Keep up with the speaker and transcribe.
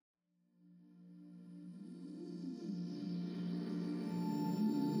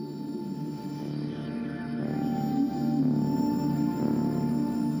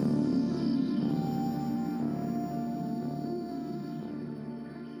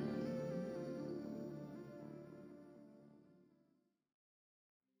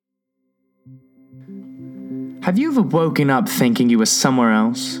Have you ever woken up thinking you were somewhere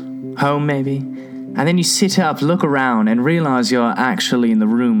else? Home, maybe? And then you sit up, look around, and realize you're actually in the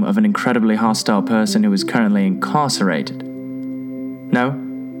room of an incredibly hostile person who is currently incarcerated.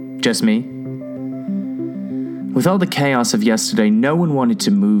 No? Just me? With all the chaos of yesterday, no one wanted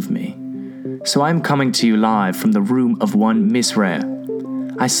to move me. So I'm coming to you live from the room of one Miss Rhea.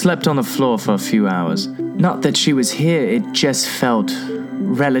 I slept on the floor for a few hours. Not that she was here, it just felt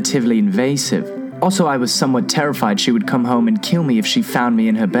relatively invasive. Also, I was somewhat terrified she would come home and kill me if she found me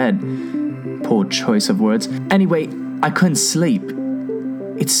in her bed. Poor choice of words. Anyway, I couldn't sleep.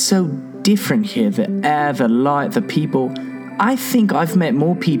 It's so different here, the air, the light, the people. I think I've met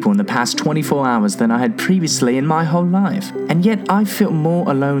more people in the past 24 hours than I had previously in my whole life. And yet I feel more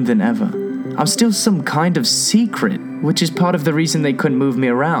alone than ever. I'm still some kind of secret, which is part of the reason they couldn't move me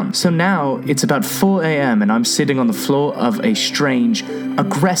around. So now it's about 4 a.m. and I'm sitting on the floor of a strange,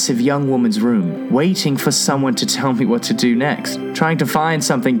 aggressive young woman's room, waiting for someone to tell me what to do next, trying to find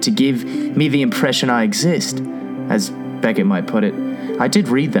something to give me the impression I exist, as Beckett might put it. I did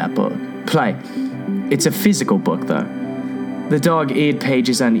read that book. Play. It's a physical book, though. The dog-eared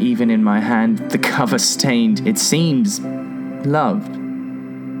pages uneven in my hand, the cover stained. It seems loved.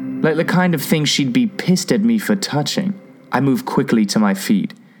 Like the kind of thing she'd be pissed at me for touching. I move quickly to my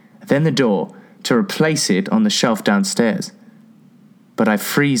feet, then the door, to replace it on the shelf downstairs. But I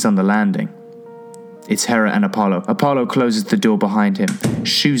freeze on the landing. It's Hera and Apollo. Apollo closes the door behind him,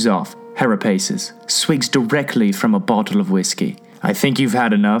 shoes off. Hera paces, swigs directly from a bottle of whiskey. I think you've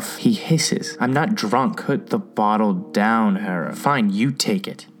had enough, he hisses. I'm not drunk. Put the bottle down, Hera. Fine, you take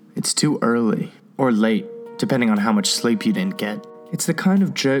it. It's too early. Or late, depending on how much sleep you didn't get. It's the kind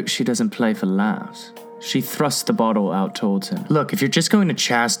of joke she doesn't play for laughs. She thrusts the bottle out towards him. Look, if you're just going to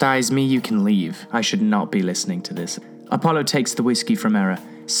chastise me, you can leave. I should not be listening to this. Apollo takes the whiskey from Hera,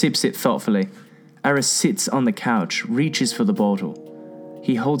 sips it thoughtfully. Hera sits on the couch, reaches for the bottle.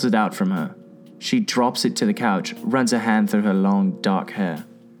 He holds it out from her. She drops it to the couch, runs a hand through her long, dark hair.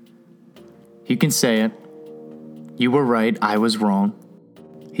 You can say it. You were right, I was wrong.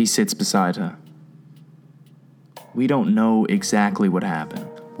 He sits beside her. We don't know exactly what happened.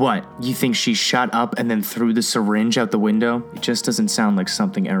 What, you think she shot up and then threw the syringe out the window? It just doesn't sound like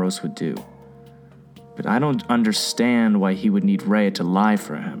something Eros would do. But I don't understand why he would need Rhea to lie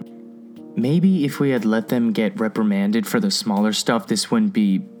for him. Maybe if we had let them get reprimanded for the smaller stuff, this wouldn't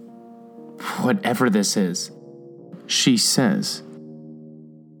be whatever this is. She says.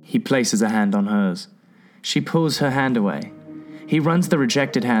 He places a hand on hers. She pulls her hand away. He runs the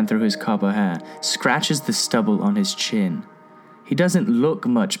rejected hand through his copper hair, scratches the stubble on his chin. He doesn't look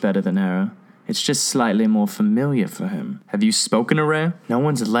much better than Hera. It's just slightly more familiar for him. Have you spoken to Rhea? No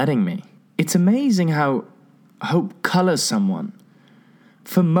one's letting me. It's amazing how hope colors someone.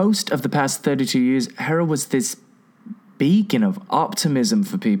 For most of the past 32 years, Hera was this beacon of optimism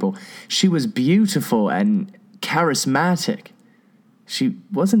for people. She was beautiful and charismatic. She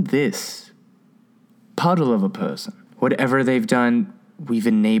wasn't this puddle of a person. Whatever they've done, we've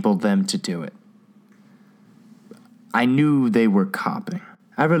enabled them to do it. I knew they were copping.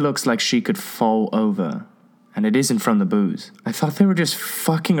 Hera looks like she could fall over, and it isn't from the booze. I thought they were just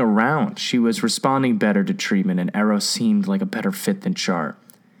fucking around. She was responding better to treatment, and Eros seemed like a better fit than Char.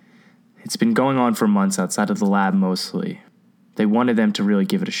 It's been going on for months outside of the lab mostly. They wanted them to really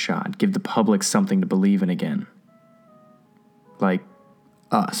give it a shot, give the public something to believe in again. Like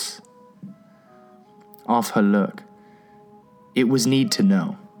us. Off her look. It was need to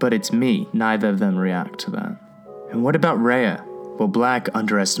know, but it's me. Neither of them react to that. And what about Rhea? Well, Black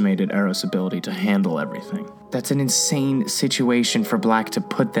underestimated Eros' ability to handle everything. That's an insane situation for Black to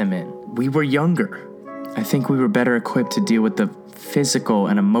put them in. We were younger. I think we were better equipped to deal with the physical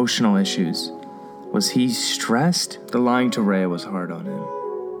and emotional issues. Was he stressed? The lying to Rhea was hard on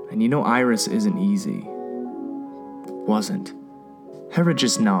him. And you know Iris isn't easy. Wasn't. Hera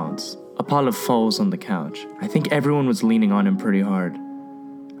just nods. Apollo falls on the couch. I think everyone was leaning on him pretty hard.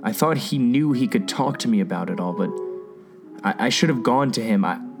 I thought he knew he could talk to me about it all, but I should have gone to him.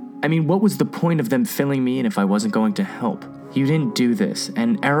 I mean, what was the point of them filling me in if I wasn't going to help? You didn't do this,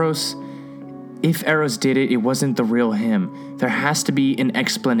 and Eros... If Eros did it, it wasn't the real him. There has to be an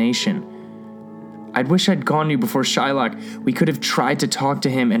explanation. I'd wish I'd gone to you before Shylock. We could have tried to talk to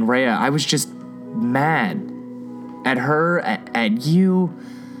him and Rhea. I was just mad. At her, at you...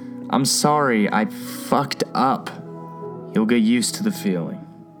 I'm sorry, I fucked up. You'll get used to the feeling.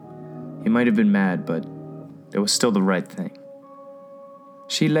 You might have been mad, but it was still the right thing.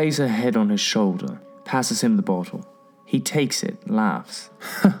 She lays her head on his shoulder, passes him the bottle. He takes it, laughs.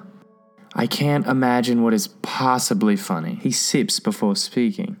 I can't imagine what is possibly funny. He sips before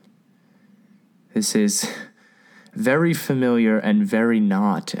speaking. This is very familiar and very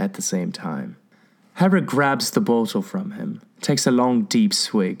not at the same time. Hera grabs the bottle from him, takes a long, deep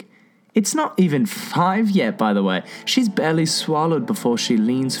swig. It's not even 5 yet, by the way. She's barely swallowed before she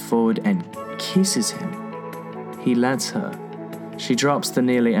leans forward and kisses him. He lets her. She drops the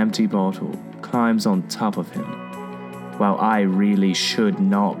nearly empty bottle, climbs on top of him. Well, I really should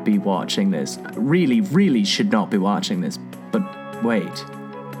not be watching this. Really should not be watching this. But wait.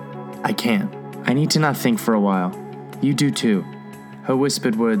 I can't. I need to not think for a while. You do too. Her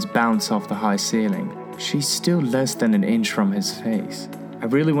whispered words bounce off the high ceiling. She's still less than an inch from his face. I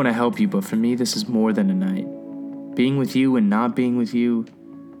really want to help you, but for me this is more than a night. Being with you and not being with you,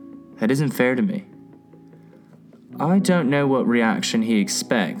 that isn't fair to me. I don't know what reaction he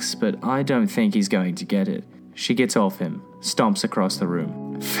expects, but I don't think he's going to get it. She gets off him, stomps across the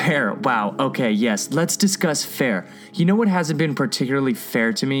room. Fair. Wow. Okay, yes. Let's discuss fair. You know what hasn't been particularly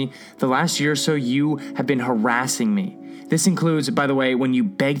fair to me? The last year or so, you have been harassing me. This includes, by the way, when you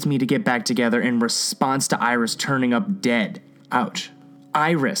begged me to get back together in response to Iris turning up dead. Ouch.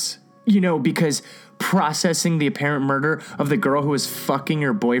 Iris. Because processing the apparent murder of the girl who was fucking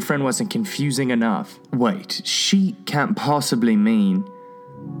your boyfriend wasn't confusing enough. Wait, she can't possibly mean...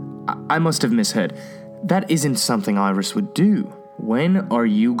 I must have misheard. That isn't something Iris would do. When are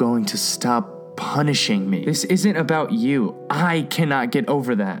you going to stop punishing me? This isn't about you. I cannot get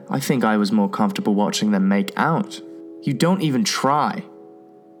over that. I think I was more comfortable watching them make out. You don't even try.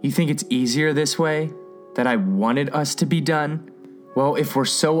 You think it's easier this way? That I wanted us to be done? Well, if we're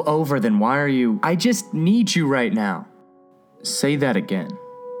so over, then why are you... I just need you right now. Say that again.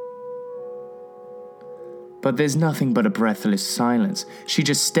 But there's nothing but a breathless silence. She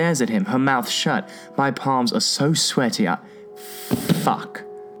just stares at him, her mouth shut. My palms are so sweaty, Fuck.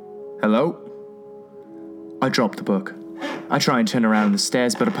 Hello? I drop the book. I try and turn around the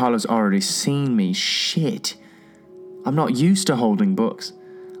stairs, but Apollo's already seen me. Shit. I'm not used to holding books.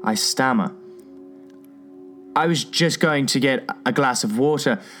 I stammer. I was just going to get a glass of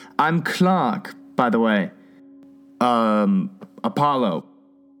water. I'm Clark, by the way. Apollo.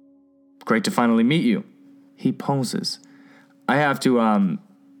 Great to finally meet you. He pauses. I have to,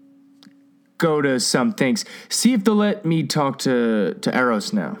 go to some things. See if they'll let me talk to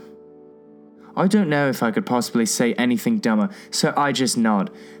Eros now. I don't know if I could possibly say anything dumber, so I just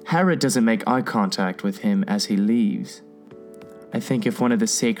nod. Hera doesn't make eye contact with him as he leaves. I think if one of the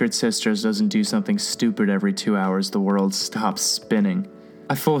Sacred Sisters doesn't do something stupid every 2 hours, the world stops spinning.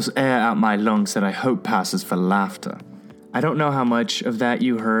 I force air out my lungs that I hope passes for laughter. I don't know how much of that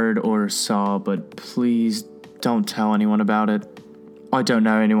you heard or saw, but please don't tell anyone about it. I don't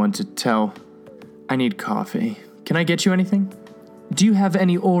know anyone to tell. I need coffee. Can I get you anything? Do you have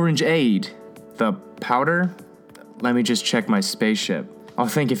any orange aid? The powder? Let me just check my spaceship. I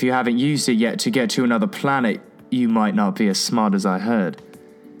think if you haven't used it yet to get to another planet, you might not be as smart as I heard.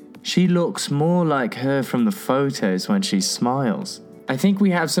 She looks more like her from the photos when she smiles. I think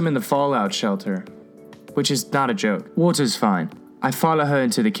we have some in the fallout shelter. Which is not a joke. Water's fine. I follow her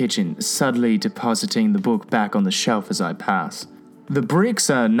into the kitchen, subtly depositing the book back on the shelf as I pass. The bricks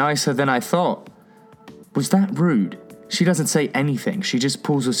are nicer than I thought. Was that rude? She doesn't say anything. She just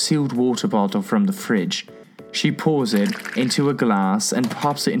pulls a sealed water bottle from the fridge. She pours it into a glass and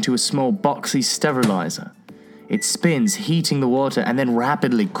pops it into a small boxy sterilizer. It spins, heating the water and then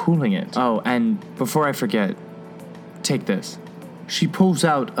rapidly cooling it. Oh, and before I forget, take this. She pulls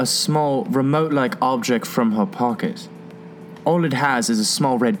out a small, remote-like object from her pocket. All it has is a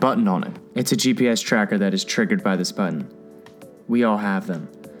small red button on it. It's a GPS tracker that is triggered by this button. We all have them.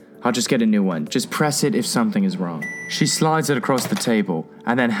 I'll just get a new one. Just press it if something is wrong. She slides it across the table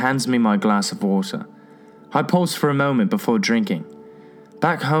and then hands me my glass of water. I pause for a moment before drinking.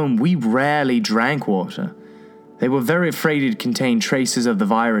 Back home, we rarely drank water. They were very afraid it contained traces of the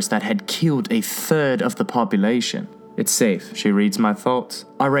virus that had killed a third of the population. It's safe, she reads my thoughts.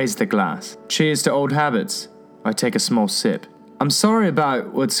 I raise the glass. Cheers to old habits. I take a small sip. I'm sorry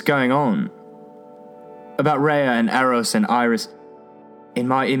about what's going on. About Rhea and Eros and Iris. In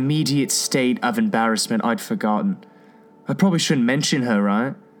my immediate state of embarrassment, I'd forgotten. I probably shouldn't mention her,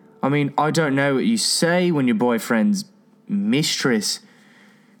 right? I mean, I don't know what you say when your boyfriend's mistress.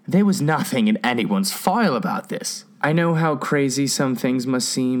 There was nothing in anyone's file about this. I know how crazy some things must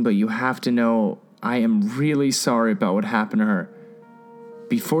seem, but you have to know I am really sorry about what happened to her.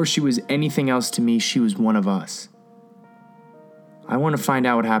 Before she was anything else to me, she was one of us. I want to find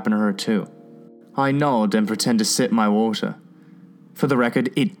out what happened to her too. I nod and pretend to sip my water. For the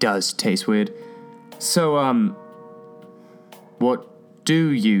record, it does taste weird. So, what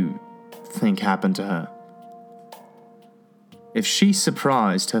do you think happened to her? If she's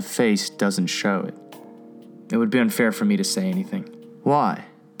surprised, her face doesn't show it. It would be unfair for me to say anything. Why?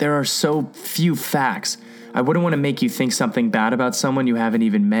 There are so few facts. I wouldn't want to make you think something bad about someone you haven't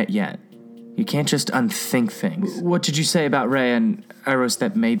even met yet. You can't just unthink things. What did you say about Rhea and Eros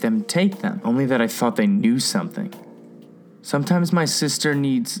that made them take them? Only that I thought they knew something. Sometimes my sister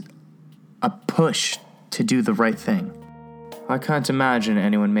needs a push to do the right thing. I can't imagine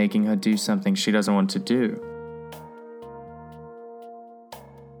anyone making her do something she doesn't want to do.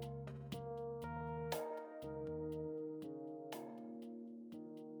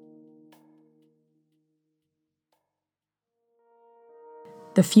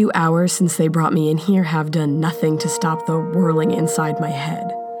 The few hours since they brought me in here have done nothing to stop the whirling inside my head.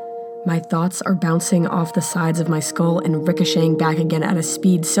 My thoughts are bouncing off the sides of my skull and ricocheting back again at a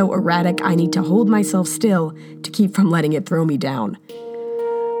speed so erratic I need to hold myself still to keep from letting it throw me down.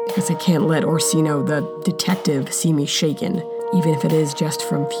 Because I can't let Orsino, the detective, see me shaken, even if it is just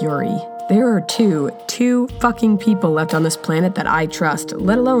from fury. There are two fucking people left on this planet that I trust,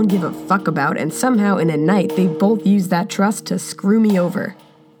 let alone give a fuck about, and somehow in a night they both use that trust to screw me over.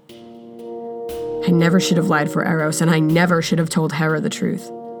 I never should have lied for Eros, and I never should have told Hera the truth.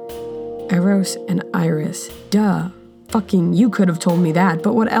 Eros and Iris. Duh. Fucking you could have told me that,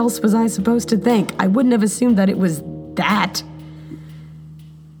 but what else was I supposed to think? I wouldn't have assumed that it was that.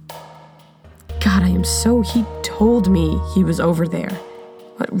 God, I am so... He told me he was over there.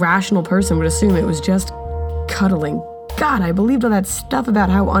 What rational person would assume it was just cuddling? God, I believed all that stuff about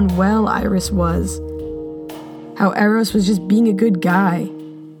how unwell Iris was. How Eros was just being a good guy.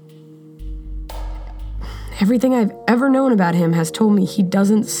 Everything I've ever known about him has told me he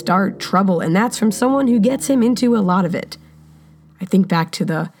doesn't start trouble, and that's from someone who gets him into a lot of it. I think back to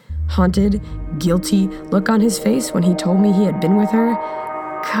the haunted, guilty look on his face when he told me he had been with her.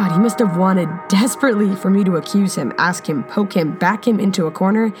 God, he must have wanted desperately for me to accuse him, ask him, poke him, back him into a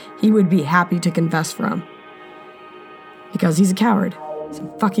corner he would be happy to confess from. Because he's a coward. He's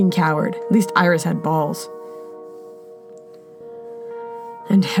a fucking coward. At least Iris had balls.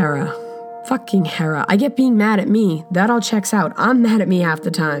 And Hera. Fucking Hera. I get being mad at me. That all checks out. I'm mad at me half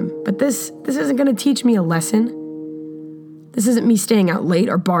the time. But this isn't going to teach me a lesson. This isn't me staying out late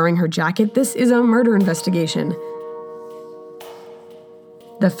or borrowing her jacket. This is a murder investigation.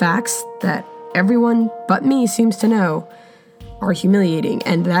 The facts that everyone but me seems to know are humiliating,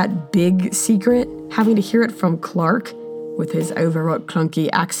 and that big secret, having to hear it from Clark with his overwrought clunky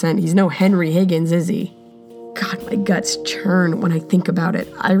accent, he's no Henry Higgins, is he? God, my guts churn when I think about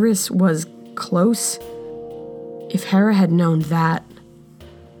it. Iris was close. If Hera had known that,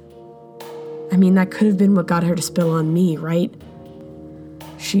 I mean, that could have been what got her to spill on me, right?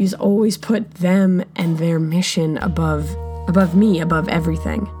 She's always put them and their mission above me, above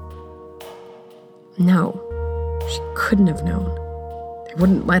everything. No, she couldn't have known. I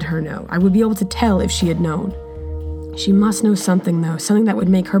wouldn't let her know. I would be able to tell if she had known. She must know something, though, something that would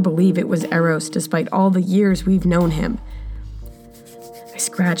make her believe it was Eros, despite all the years we've known him. I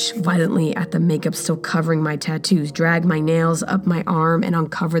scratch violently at the makeup still covering my tattoos, drag my nails up my arm, and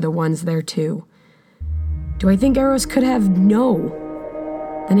uncover the ones there, too. Do I think Eros could have?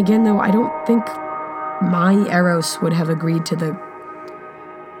 No. Then again, though, I don't think my Eros would have agreed to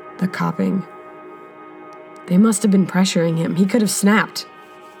the copping. They must have been pressuring him. He could have snapped.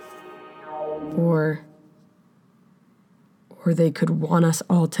 Or they could want us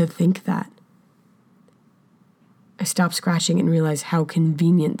all to think that. I stop scratching and realize how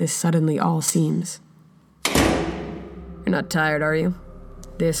convenient this suddenly all seems. You're not tired, are you?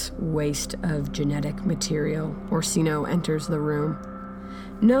 This waste of genetic material. Orsino enters the room.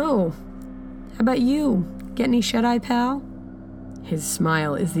 No. How about you? Get any shut-eye, pal? His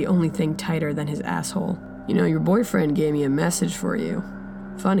smile is the only thing tighter than his asshole. You know, your boyfriend gave me a message for you.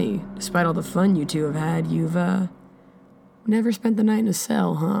 Funny, despite all the fun you two have had, you've, never spent the night in a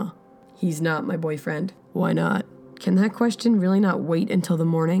cell, huh? He's not my boyfriend. Why not? Can that question really not wait until the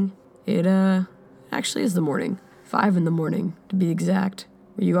morning? It, actually is the morning. 5 a.m, to be exact.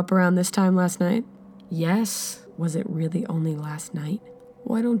 Were you up around this time last night? Yes. Was it really only last night?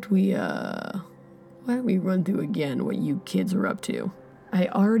 Why don't we run through again what you kids are up to? I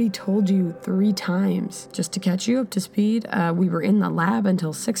already told you 3 times. Just to catch you up to speed, we were in the lab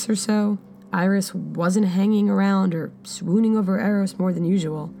until 6 or so. Iris wasn't hanging around or swooning over Eros more than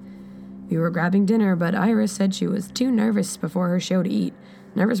usual. We were grabbing dinner, but Iris said she was too nervous before her show to eat.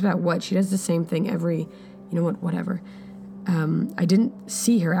 Nervous about what? She does the same thing every... You know what? Whatever. I didn't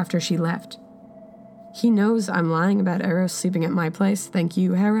see her after she left. He knows I'm lying about Eros sleeping at my place, thank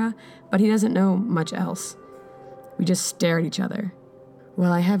you, Hera, but he doesn't know much else. We just stare at each other.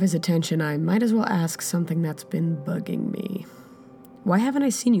 While I have his attention, I might as well ask something that's been bugging me. Why haven't I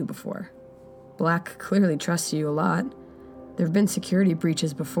seen you before? Black clearly trusts you a lot. There have been security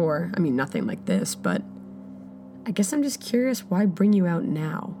breaches before. I mean, nothing like this, but I guess I'm just curious why bring you out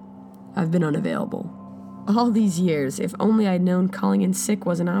now? I've been unavailable. All these years, if only I'd known calling in sick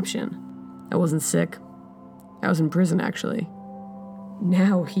was an option. I wasn't sick. I was in prison, actually.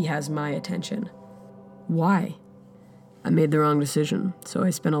 Now he has my attention. Why? I made the wrong decision, so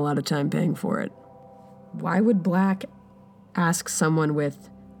I spent a lot of time paying for it. Why would Black ask someone with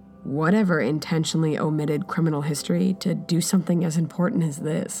whatever intentionally omitted criminal history to do something as important as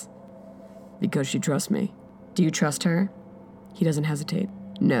this? Because she trusts me. Do you trust her? He doesn't hesitate.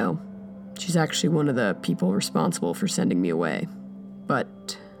 No. She's actually one of the people responsible for sending me away.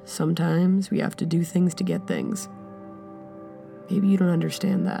 But sometimes we have to do things to get things. Maybe you don't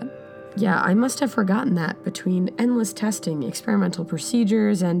understand that. Yeah, I must have forgotten that between endless testing, experimental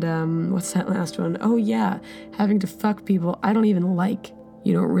procedures, and, what's that last one? Oh yeah, having to fuck people I don't even like.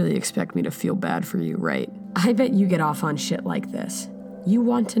 You don't really expect me to feel bad for you, right? I bet you get off on shit like this. You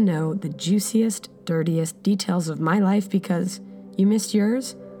want to know the juiciest, dirtiest details of my life because you missed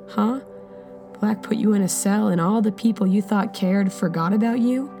yours? Huh? Black put you in a cell and all the people you thought cared forgot about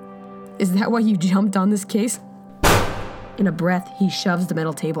you? Is that why you jumped on this case? In a breath, he shoves the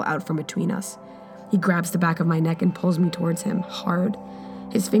metal table out from between us. He grabs the back of my neck and pulls me towards him, hard.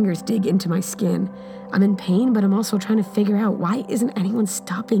 His fingers dig into my skin. I'm in pain, but I'm also trying to figure out why isn't anyone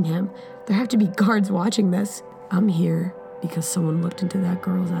stopping him? There have to be guards watching this. I'm here because someone looked into that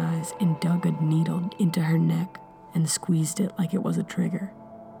girl's eyes and dug a needle into her neck and squeezed it like it was a trigger.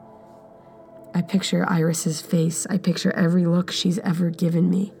 I picture Iris's face. I picture every look she's ever given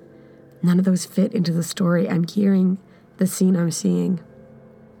me. None of those fit into the story I'm hearing, the scene I'm seeing.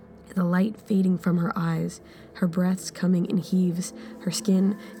 The light fading from her eyes, her breaths coming in heaves, her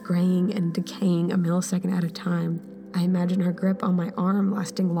skin graying and decaying a millisecond at a time. I imagine her grip on my arm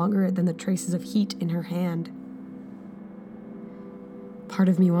lasting longer than the traces of heat in her hand. Part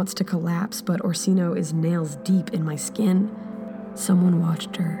of me wants to collapse, but Orsino is nails deep in my skin. Someone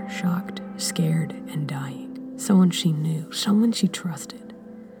watched her, shocked, scared, and dying. Someone she knew, someone she trusted.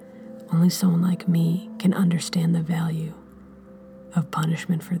 Only someone like me can understand the value of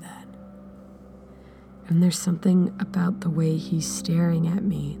punishment for that. And there's something about the way he's staring at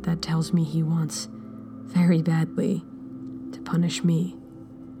me that tells me he wants very badly to punish me.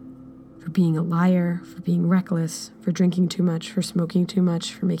 For being a liar, for being reckless, for drinking too much, for smoking too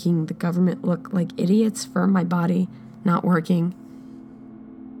much, for making the government look like idiots, for my body not working,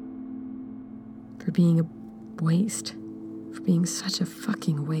 for being a waste, for being such a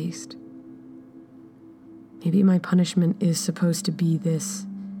fucking waste. Maybe my punishment is supposed to be this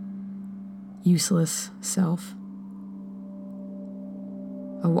useless self.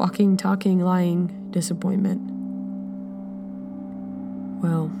 A walking, talking, lying disappointment.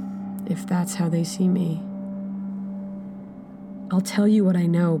 Well, if that's how they see me, I'll tell you what I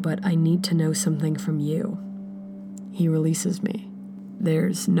know, but I need to know something from you. He releases me.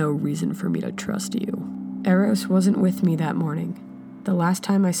 There's no reason for me to trust you. Eros wasn't with me that morning. The last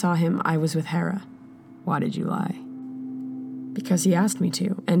time I saw him, I was with Hera. Why did you lie? Because he asked me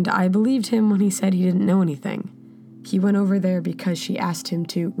to, and I believed him when he said he didn't know anything. He went over there because she asked him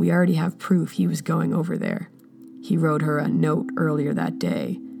to. We already have proof he was going over there. He wrote her a note earlier that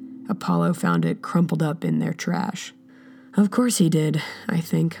day. Apollo found it crumpled up in their trash. Of course he did, I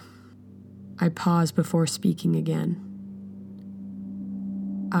think. I pause before speaking again.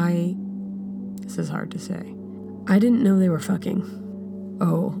 This is hard to say. I didn't know they were fucking.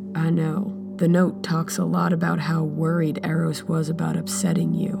 Oh, I know. The note talks a lot about how worried Eros was about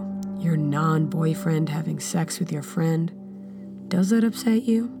upsetting you. Your non-boyfriend having sex with your friend. Does that upset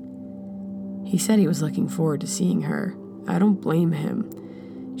you? He said he was looking forward to seeing her. I don't blame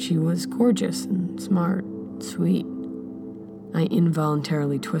him. She was gorgeous and smart, sweet. I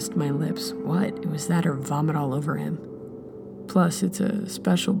involuntarily twist my lips. What? It was that or vomit all over him. Plus, it's a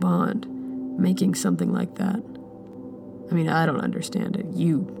special bond, making something like that. I mean, I don't understand it.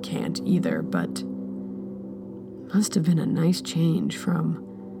 You can't either, but must have been a nice change from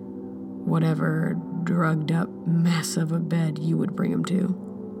whatever drugged up mess of a bed you would bring him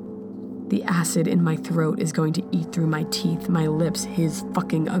to. The acid in my throat is going to eat through my teeth, my lips, his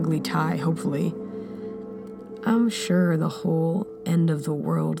fucking ugly tie, hopefully. I'm sure the whole end of the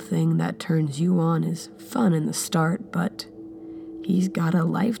world thing that turns you on is fun in the start, but he's got a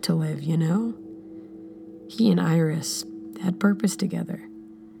life to live, you know? He and Iris had purpose together.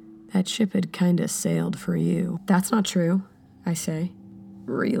 That ship had kinda sailed for you. That's not true, I say.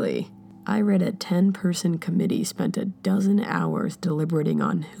 Really? I read a 10-person committee spent a dozen hours deliberating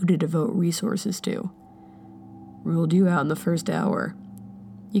on who to devote resources to. Ruled you out in the first hour.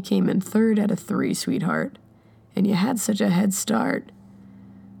 You came in 3rd out of 3, sweetheart. And you had such a head start.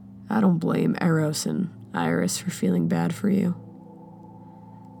 I don't blame Eros and Iris for feeling bad for you.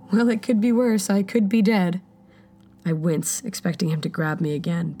 Well, it could be worse. I could be dead. I wince, expecting him to grab me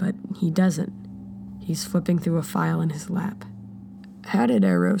again, but he doesn't. He's flipping through a file in his lap. How did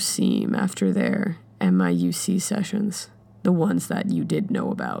Eros seem after their MIUC sessions? The ones that you did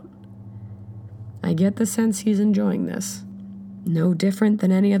know about. I get the sense he's enjoying this. No different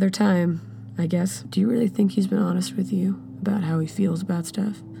than any other time, I guess. Do you really think he's been honest with you about how he feels about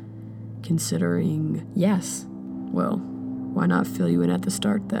stuff? Considering yes. Well, why not fill you in at the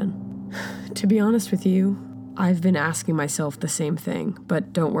start then? To be honest with you, I've been asking myself the same thing,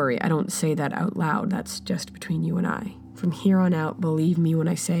 but don't worry, I don't say that out loud. That's just between you and I. From here on out, believe me when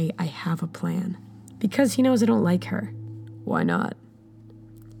I say I have a plan. Because he knows I don't like her. Why not?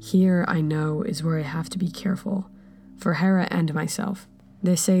 Here, I know, is where I have to be careful. For Hera and myself.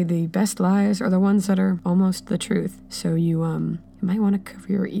 They say the best lies are the ones that are almost the truth. So you might want to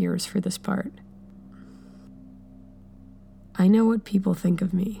cover your ears for this part. I know what people think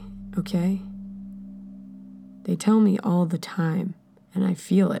of me, okay? They tell me all the time, and I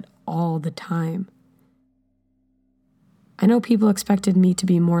feel it all the time. I know people expected me to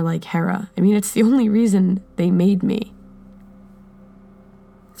be more like Hera. I mean, it's the only reason they made me.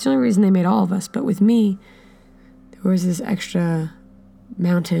 It's the only reason they made all of us, but with me, there was this extra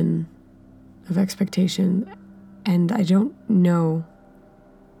mountain of expectation, and I don't know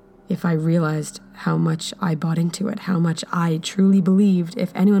if I realized how much I bought into it, how much I truly believed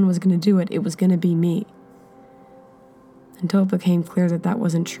if anyone was going to do it, it was going to be me. Until it became clear that that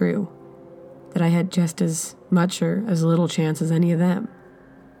wasn't true, that I had just as much or as little chance as any of them.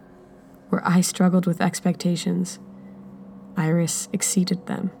 Where I struggled with expectations, Iris exceeded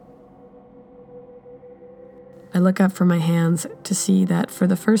them. I look up from my hands to see that for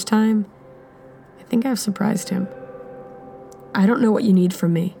the first time, I think I've surprised him. I don't know what you need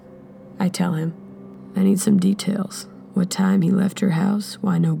from me, I tell him. I need some details. What time he left your house,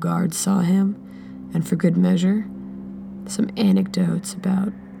 why no guards saw him, and for good measure, some anecdotes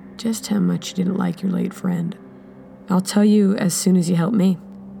about just how much you didn't like your late friend. I'll tell you as soon as you help me.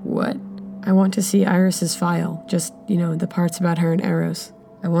 What? I want to see Iris's file, just, the parts about her and Eros.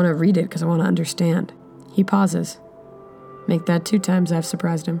 I want to read it because I want to understand. He pauses. Make that 2 times I've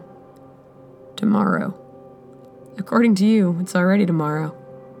surprised him. Tomorrow. According to you, it's already tomorrow.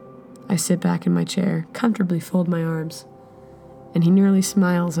 I sit back in my chair, comfortably fold my arms, and he nearly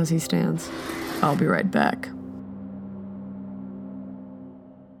smiles as he stands. I'll be right back.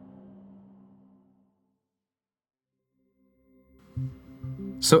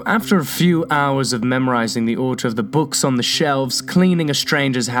 So after a few hours of memorizing the order of the books on the shelves, cleaning a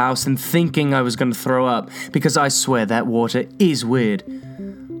stranger's house, and thinking I was going to throw up, because I swear that water is weird,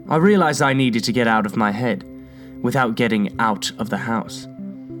 I realized I needed to get out of my head, without getting out of the house.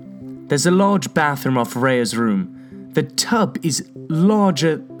 There's a large bathroom off Rhea's room. The tub is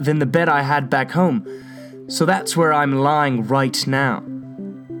larger than the bed I had back home, so that's where I'm lying right now.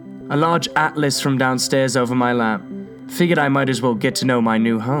 A large atlas from downstairs over my lap. Figured I might as well get to know my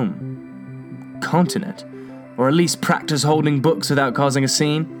new home. Continent. Or at least practice holding books without causing a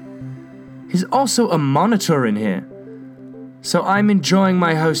scene. There's also a monitor in here. So I'm enjoying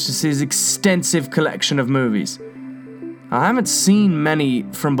my hostess's extensive collection of movies. I haven't seen many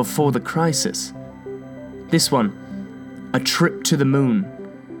from before the crisis. This one, A Trip to the Moon.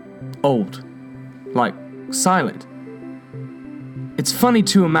 Old. Like, silent. It's funny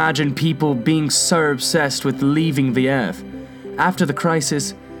to imagine people being so obsessed with leaving the Earth. After the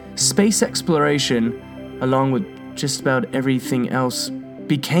crisis, space exploration, along with just about everything else,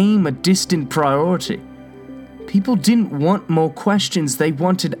 became a distant priority. People didn't want more questions, they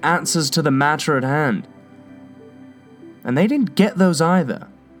wanted answers to the matter at hand. And they didn't get those either.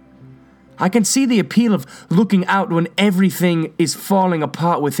 I can see the appeal of looking out when everything is falling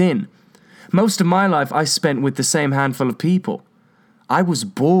apart within. Most of my life I spent with the same handful of people. I was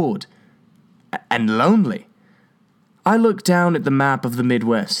bored and lonely. I looked down at the map of the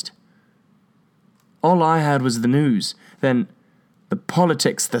Midwest. All I had was the news, then the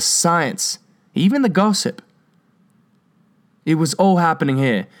politics, the science, even the gossip. It was all happening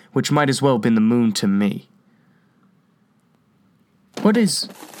here, which might as well have been the moon to me.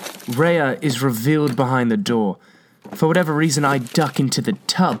 Rhea is revealed behind the door. For whatever reason, I duck into the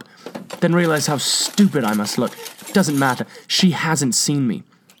tub, then realize how stupid I must look. Doesn't matter, she hasn't seen me.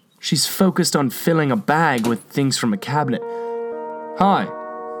 She's focused on filling a bag with things from a cabinet. Hi.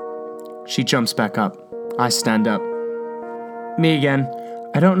 She jumps back up. I stand up. Me again.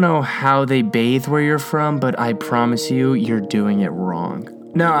 I don't know how they bathe where you're from, but I promise you, you're doing it wrong.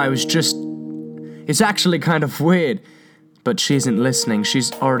 No, it's actually kind of weird. But she isn't listening.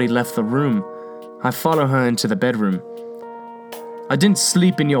 She's already left the room. I follow her into the bedroom. I didn't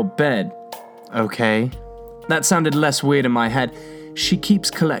sleep in your bed. Okay. That sounded less weird in my head. She keeps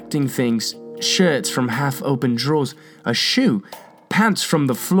collecting things. Shirts from half-open drawers. A shoe. Pants from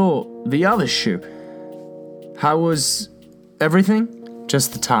the floor. The other shoe. How was everything?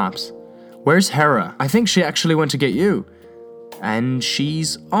 Just the tops. Where's Hera? I think she actually went to get you. And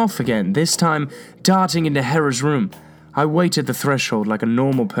she's off again, this time darting into Hera's room. I wait at the threshold like a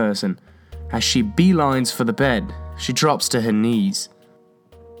normal person. As she beelines for the bed, she drops to her knees.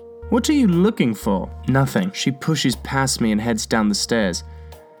 What are you looking for? Nothing. She pushes past me and heads down the stairs.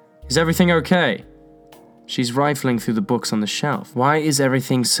 Is everything okay? She's rifling through the books on the shelf. Why is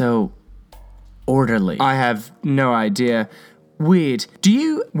everything so orderly? I have no idea. Weird.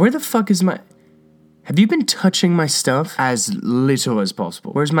 Where the fuck is my... Have you been touching my stuff? As little as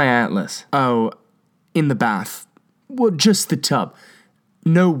possible. Where's my atlas? Oh, in the bath. Well, just the tub.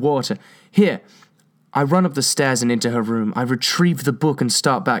 No water. Here. I run up the stairs and into her room. I retrieve the book and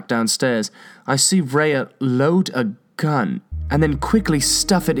start back downstairs. I see Rhea load a gun and then quickly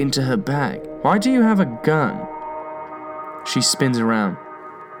stuff it into her bag. Why do you have a gun? She spins around.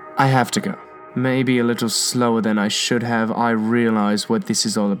 I have to go. Maybe a little slower than I should have. I realize what this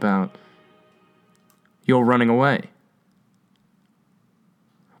is all about. You're running away.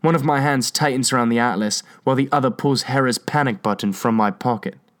 One of my hands tightens around the atlas, while the other pulls Hera's panic button from my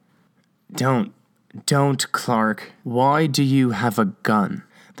pocket. Don't, Clark. Why do you have a gun?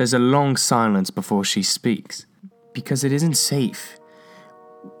 There's a long silence before she speaks. Because it isn't safe.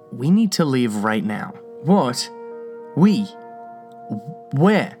 We need to leave right now. What? We?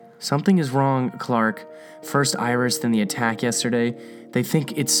 Where? Something is wrong, Clark. First Iris, then the attack yesterday. They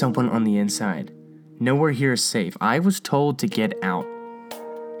think it's someone on the inside. Nowhere here is safe. I was told to get out.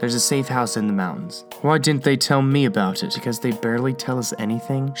 There's a safe house in the mountains. Why didn't they tell me about it? Because they barely tell us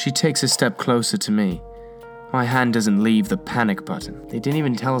anything? She takes a step closer to me. My hand doesn't leave the panic button. They didn't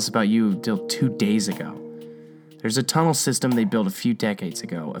even tell us about you until 2 days ago. There's a tunnel system they built a few decades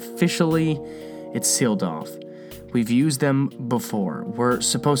ago. Officially, it's sealed off. We've used them before. We're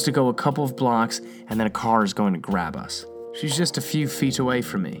supposed to go a couple of blocks, and then a car is going to grab us. She's just a few feet away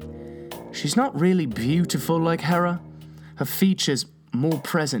from me. She's not really beautiful like Hera. Her features more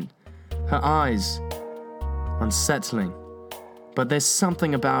present. Her eyes unsettling. But there's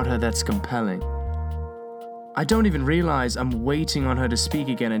something about her that's compelling. I don't even realize I'm waiting on her to speak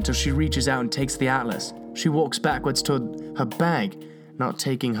again until she reaches out and takes the atlas. She walks backwards toward her bag, not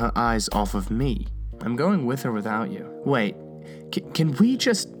taking her eyes off of me. I'm going with her without you. Wait, can we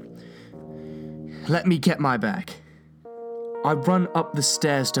just... Let me get my bag. I run up the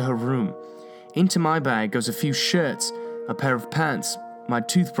stairs to her room. Into my bag goes a few shirts, a pair of pants, my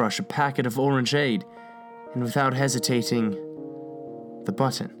toothbrush, a packet of orangeade, and without hesitating, the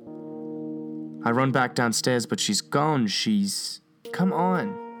button. I run back downstairs, but she's gone. Come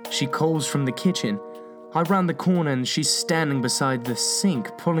on. She calls from the kitchen. I round the corner and she's standing beside the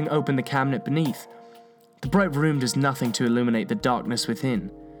sink, pulling open the cabinet beneath. The bright room does nothing to illuminate the darkness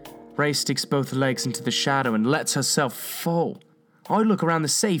within. Rhea sticks both legs into the shadow and lets herself fall. I look around the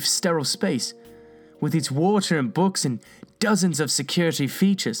safe, sterile space, with its water and books and dozens of security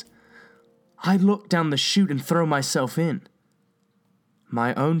features. I look down the chute and throw myself in.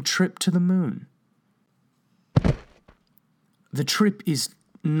 My own trip to the moon. The trip is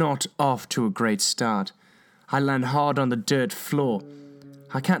not off to a great start. I land hard on the dirt floor.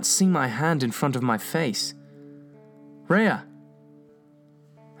 I can't see my hand in front of my face. Rhea!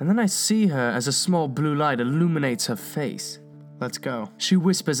 And then I see her as a small blue light illuminates her face. Let's go. She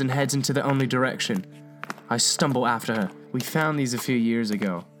whispers and heads into the only direction. I stumble after her. We found these a few years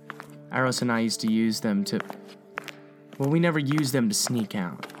ago. Eros and I used to use them to... Well, we never used them to sneak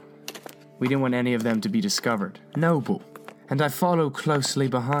out. We didn't want any of them to be discovered. Noble. And I follow closely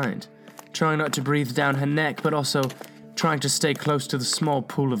behind, trying not to breathe down her neck, but also trying to stay close to the small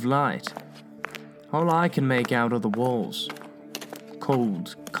pool of light. All I can make out are the walls.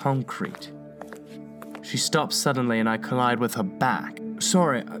 Cold concrete. She stops suddenly and I collide with her back.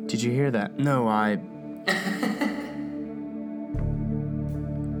 Sorry, did you hear that? No,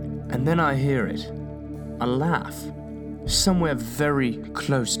 And then I hear it. A laugh. Somewhere very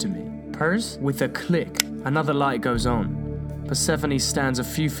close to me. Purse? With a click, another light goes on. Persephone stands a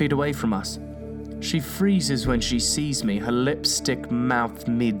few feet away from us. She freezes when she sees me, her lips stick mouth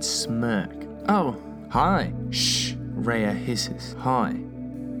mid-smirk. Oh, hi. Shh, Rhea hisses. Hi.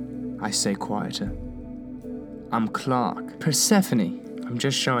 I say quieter. I'm Clark. Persephone. I'm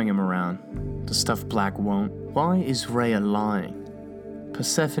just showing him around. The stuff Black won't. Why is Rhea lying?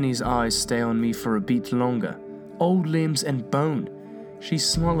 Persephone's eyes stay on me for a beat longer. Old limbs and bone. She's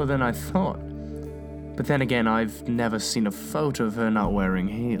smaller than I thought. But then again, I've never seen a photo of her not wearing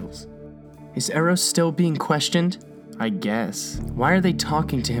heels. Is Eros still being questioned? I guess. Why are they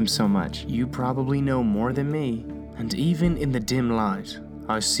talking to him so much? You probably know more than me. And even in the dim light,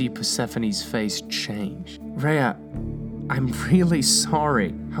 I see Persephone's face change. Rhea, I'm really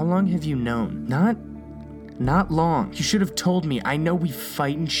sorry. How long have you known? Not long. You should have told me. I know we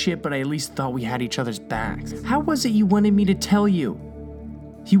fight and shit, but I at least thought we had each other's backs. How was it you wanted me to tell you?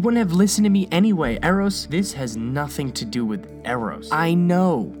 You wouldn't have listened to me anyway, Eros. This has nothing to do with Eros. I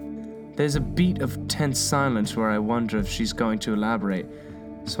know. There's a beat of tense silence where I wonder if she's going to elaborate.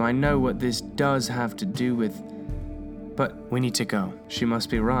 So I know what this does have to do with... But we need to go. She must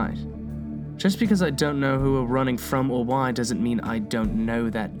be right. Just because I don't know who we're running from or why doesn't mean I don't know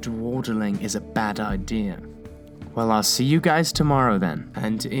that dawdling is a bad idea. Well, I'll see you guys tomorrow then.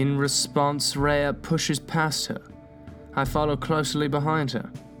 And in response, Rhea pushes past her. I follow closely behind her,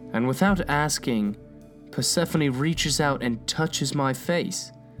 and without asking, Persephone reaches out and touches my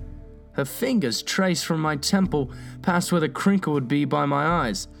face. Her fingers trace from my temple past where the crinkle would be by my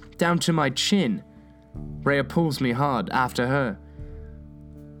eyes, down to my chin. Rhea pulls me hard after her.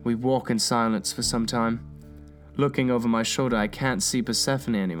 We walk in silence for some time. Looking over my shoulder, I can't see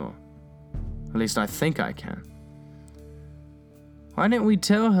Persephone anymore. At least I think I can. Why didn't we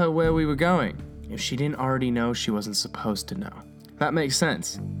tell her where we were going? If she didn't already know, she wasn't supposed to know. That makes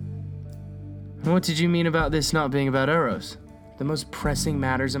sense. What did you mean about this not being about Eros? The most pressing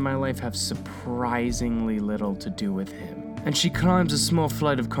matters in my life have surprisingly little to do with him. And she climbs a small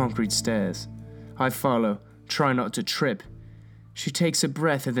flight of concrete stairs. I follow, try not to trip. She takes a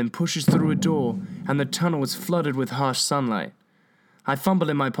breath and then pushes through a door, and the tunnel is flooded with harsh sunlight. I fumble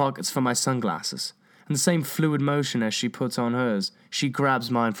in my pockets for my sunglasses. In the same fluid motion as she puts on hers, she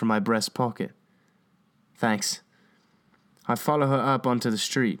grabs mine from my breast pocket. Thanks. I follow her up onto the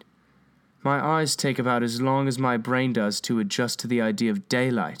street. My eyes take about as long as my brain does to adjust to the idea of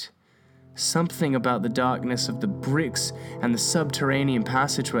daylight. Something about the darkness of the bricks and the subterranean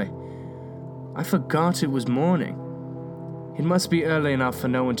passageway. I forgot it was morning. It must be early enough for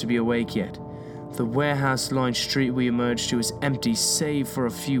no one to be awake yet. The warehouse-lined street we emerged to is empty save for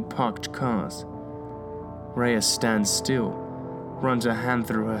a few parked cars. Rhea stands still, runs her hand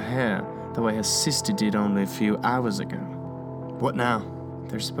through her hair, the way her sister did only a few hours ago. What now?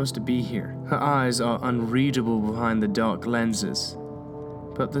 They're supposed to be here. Her eyes are unreadable behind the dark lenses.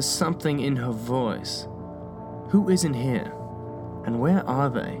 But there's something in her voice. Who isn't here? And where are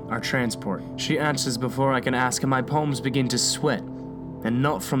they? Our transport. She answers before I can ask, and my palms begin to sweat. And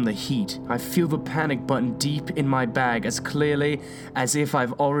not from the heat. I feel the panic button deep in my bag as clearly as if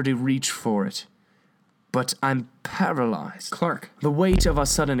I've already reached for it. But I'm paralyzed. Clark. The weight of our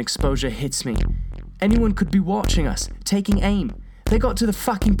sudden exposure hits me. Anyone could be watching us, taking aim. They got to the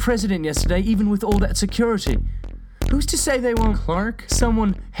fucking president yesterday, even with all that security. Who's to say they won't? Clark?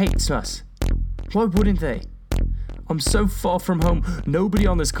 Someone hates us. Why wouldn't they? I'm so far from home, nobody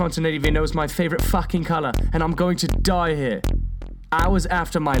on this continent even knows my favorite fucking color, and I'm going to die here. Hours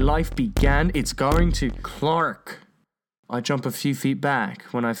after my life began, it's going to... Clark. I jump a few feet back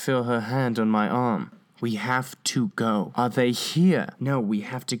when I feel her hand on my arm. We have to go. Are they here? No, we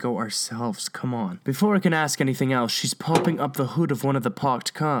have to go ourselves. Come on. Before I can ask anything else, she's popping up the hood of one of the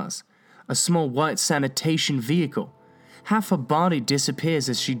parked cars. A small white sanitation vehicle. Half her body disappears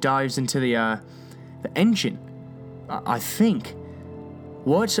as she dives into the engine. I think.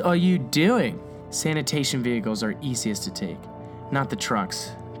 What are you doing? Sanitation vehicles are easiest to take. Not the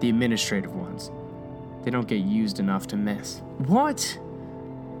trucks, the administrative ones. They don't get used enough to miss. What?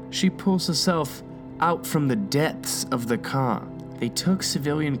 She pulls herself out from the depths of the car. They took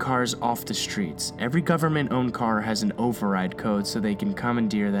civilian cars off the streets. Every government-owned car has an override code so they can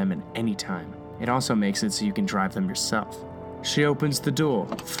commandeer them at any time. It also makes it so you can drive them yourself. She opens the door,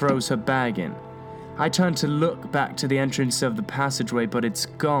 throws her bag in. I turn to look back to the entrance of the passageway, but it's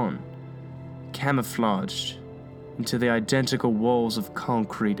gone. Camouflaged into the identical walls of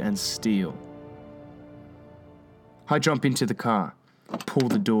concrete and steel. I jump into the car, pull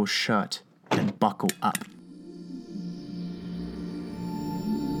the door shut, and buckle up.